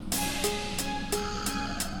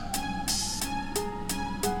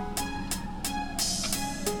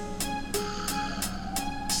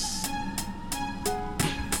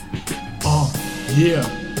Yeah,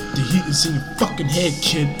 the heat is in your fucking head,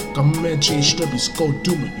 kid. Got my man Jay Stubby's go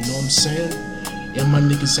do it, you know what I'm saying? Yeah, my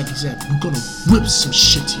niggas like he's at, we gonna whip some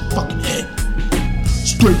shit to your fucking head.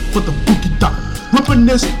 Straight for the boogie dock. Rippin'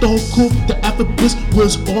 this dog coop, the Applebliss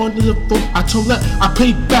was on the phone. I told that I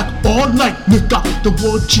paid back all night, nigga. The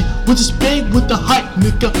world G with the spade with the hype,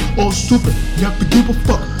 nigga. All stupid, never give a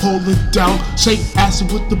fuck. Hold it down, say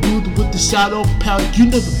acid with the blue, with the shadow pound. You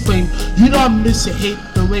know the flame, you know I miss it, hate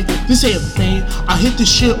the way. This ain't a pain, I hit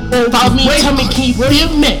this shit all Follow me, way. tell me, can you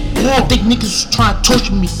feel me? I think niggas was trying to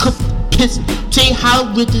torture me, cook pissing. Tell you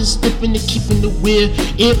how with this dipping and keeping it weird.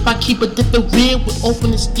 If I keep a different rear with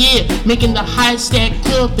open and steer, making the high stack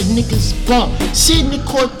club the niggas bump. Sitting in the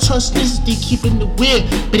court, turn snitches, they keeping it weird.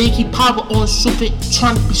 But they keep power on stupid,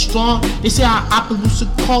 trying to be strong. They say I operate a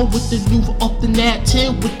call with the new off the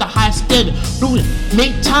narrative with the high standard. Rooting,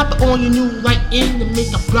 make top on your new right in to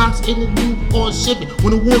make the blocks in the new on shipping.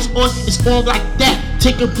 When the war's on, it's all like that.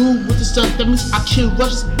 Take a blue with the stuff, that means I kill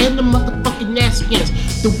Russians and the motherfucking Nazians.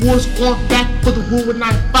 The war's on back for the war with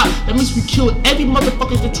 9-5. That means we kill every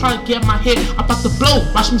motherfucker that try to get my head. I'm about to blow,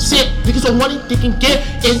 watch me sit. Niggas don't want it, they can get.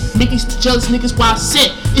 And make these jealous niggas why I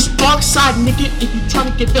sit. It's dark side, nigga. If you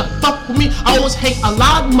tryna get the fuck with me, I always hate a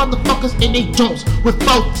lot of motherfuckers and they don't with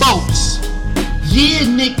faux folks. Yeah,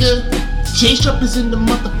 nigga. J-Sharp is in the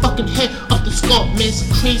motherfucking head of the skull, man. It's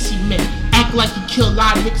a crazy man. Act like he killed a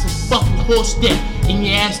lot of niggas and fucking horse dead, and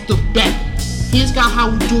your ass still back. Here's got how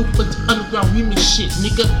we do it for the underground remix shit,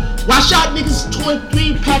 nigga. Watch out, niggas.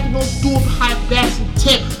 23 packing on stool with high bass and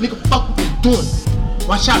 10. Nigga, fuck what you doing.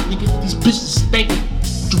 Watch out, nigga. These bitches spanking.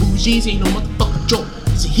 Jerusalem ain't no motherfucking joke.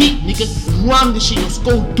 It's a heat, nigga. Rhyme this shit, yo.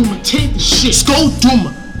 Skull Doomer, take the shit. Skull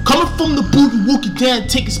Doomer. Coming from the boogie wookie down,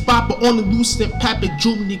 take a spot, but on the loose and pap it,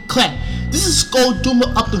 Junior clap. This is Skull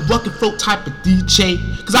Doomer up the rugged flow type of DJ.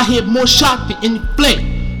 Cause I hear more shot than any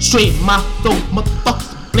flame. Straight my flow, motherfuckers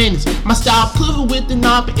blenders. My style pulling with the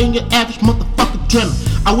knob and your average motherfucker drummer.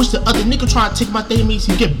 I wish the other nigga try to take my thing means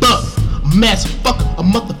he get bugged. A massive fucker, a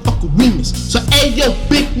motherfucker remix. So hey yo,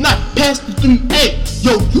 big nut, pass the 3-8.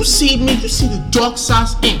 Yo, you see me, you see the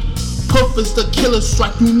Darksiders Inc. Purpose the killer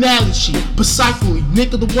strike unality. But psychically,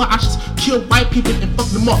 nigga the one I just kill white people and fuck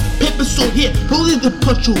them up. Paper so here, probably the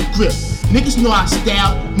punch your grip. Niggas know I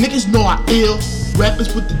style, niggas know I ill.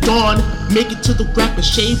 Rappers with the dawn, make it to the rapper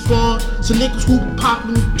shade on. So niggas who be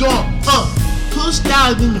popping the dawn, pull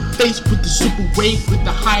style in the face with the super wave with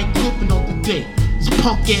the high clipping on the day. These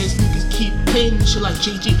punk ass niggas keep playing this shit like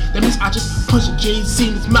JG. That means I just punch a Jay-Z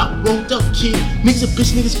in his mouth, rolled up kid. Niggas and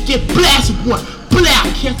bitch niggas get blasted one. Blah,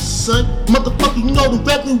 catch the sun, motherfucker, you know the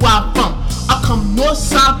revenue where I'm from. I come north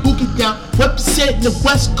side, boogie down, representing the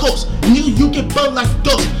west coast. Nigga, you get bugged like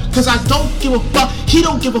those. Cause I don't give a fuck, he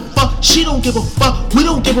don't give a fuck, she don't give a fuck, we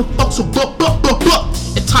don't give a fuck, so buck.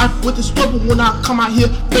 And type with the struggle when I come out here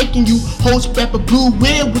faking you. Hoes rapper blue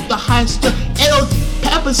weird with the highest stuff. LD,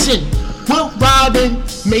 Pepperson, will ride and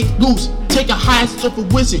make loose. Take a high stuff a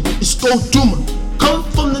wizard, it's Skull Doomer. Come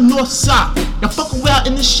from the north side. Now fuck around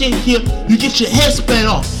in this shit here, you get your head spat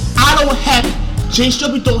off. I don't have it, J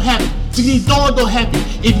Stubby don't have it, Ziggy Dawn don't have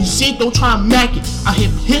it. If you see it, don't try and mack it. I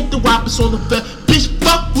hit the rappers on the fair. Bitch,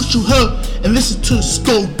 fuck what you heard and listen to the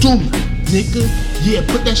Skull Doomer, nigga. Yeah,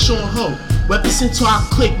 put that shit on hold. Represent till I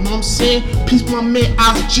click, know what I'm saying? Peace my man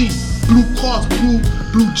IG. Blue cars,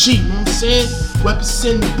 blue G, know what I'm saying?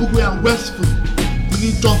 Represent the boogie out Westfield.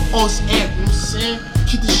 Really dark us air, know what I'm saying?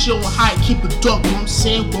 Keep the shit on high, keep it dark, know what I'm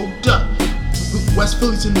saying? Rolled up. West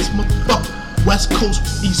Phillies in this motherfucker. West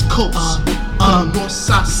Coast, East Coast. North,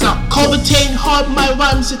 South, South. Commentating hard my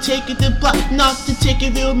rhymes to take it to block, not to take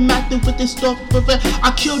it real massive with this stuff.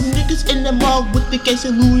 I kill niggas in the mall with the gangs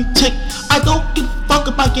and Louis tick. I don't give a fuck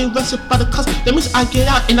if I get arrested by the cuss. That means I get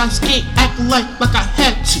out and I skate, act like I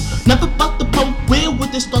had to. Never thought the pump wheel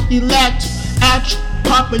with this stuff they lad to. Act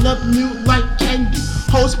popping up new like candy.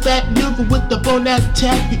 Hoes back nigga with the bone that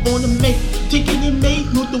tag be on the make. Taking it made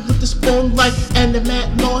Luther with the spawn light and the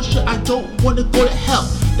mad law shit. I don't wanna go to hell.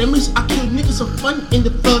 That means I kill niggas for fun in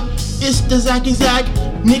the fun. It's the zaggy zag.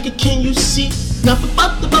 Nigga, can you see? Nothing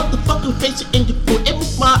about the fucking face in the foot. Every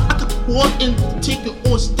while I could walk and take it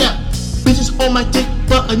on step. Bitches on my dick,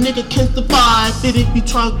 but a nigga can't survive. If you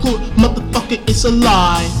try good, motherfucker, it's a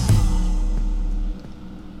lie.